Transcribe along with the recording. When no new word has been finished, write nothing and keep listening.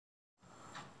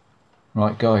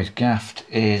Right guys, Gaft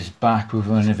is back with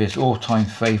one of his all-time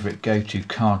favourite go-to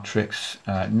card tricks.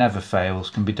 Never fails,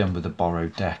 can be done with a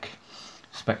borrowed deck.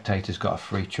 Spectators got a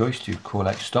free choice to call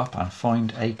out stop and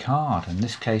find a card. In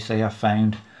this case they have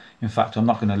found, in fact I'm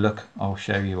not going to look, I'll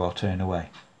show you, I'll turn away.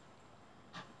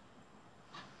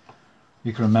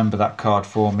 You can remember that card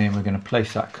for me, and we're going to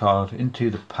place that card into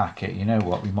the packet. You know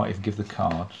what, we might even give the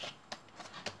cards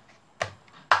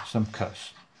some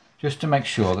cuts, just to make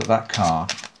sure that that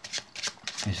card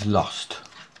is lost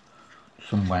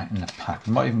somewhere in the pack.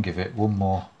 We might even give it one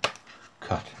more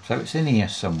cut, so it's in here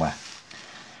somewhere.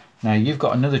 Now you've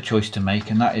got another choice to make,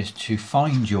 and that is to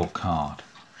find your card.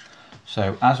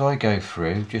 So as I go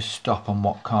through, just stop on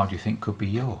what card you think could be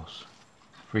yours.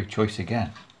 Free choice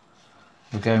again.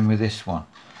 We're going with this one.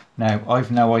 Now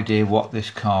I've no idea what this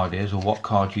card is or what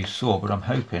card you saw, but I'm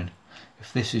hoping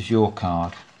if this is your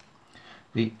card,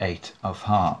 the 8 of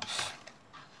Hearts.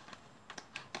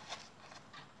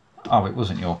 Oh, it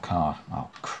wasn't your card. Oh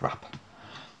crap.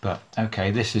 But okay,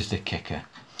 this is the kicker.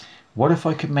 What if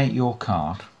I could make your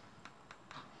card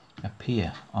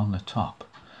appear on the top?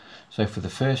 So for the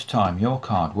first time your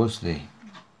card was the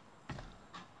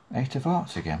 8 of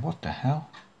Hearts again. What the hell?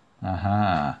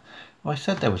 Aha. Well, I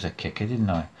said there was a kicker, didn't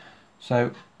I?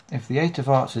 So if the 8 of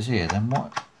Hearts is here, then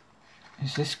what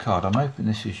is this card? I'm hoping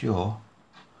this is your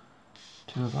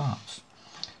 2 of Hearts.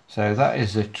 So that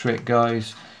is the trick,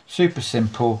 guys. Super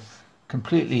simple,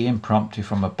 completely impromptu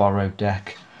from a borrowed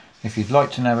deck. If you'd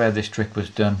like to know how this trick was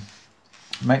done,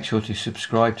 make sure to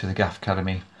subscribe to the Gaff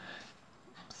Academy,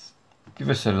 give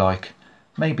us a like,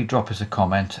 maybe drop us a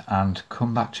comment, and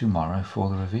come back tomorrow for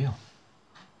the reveal.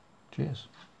 Cheers.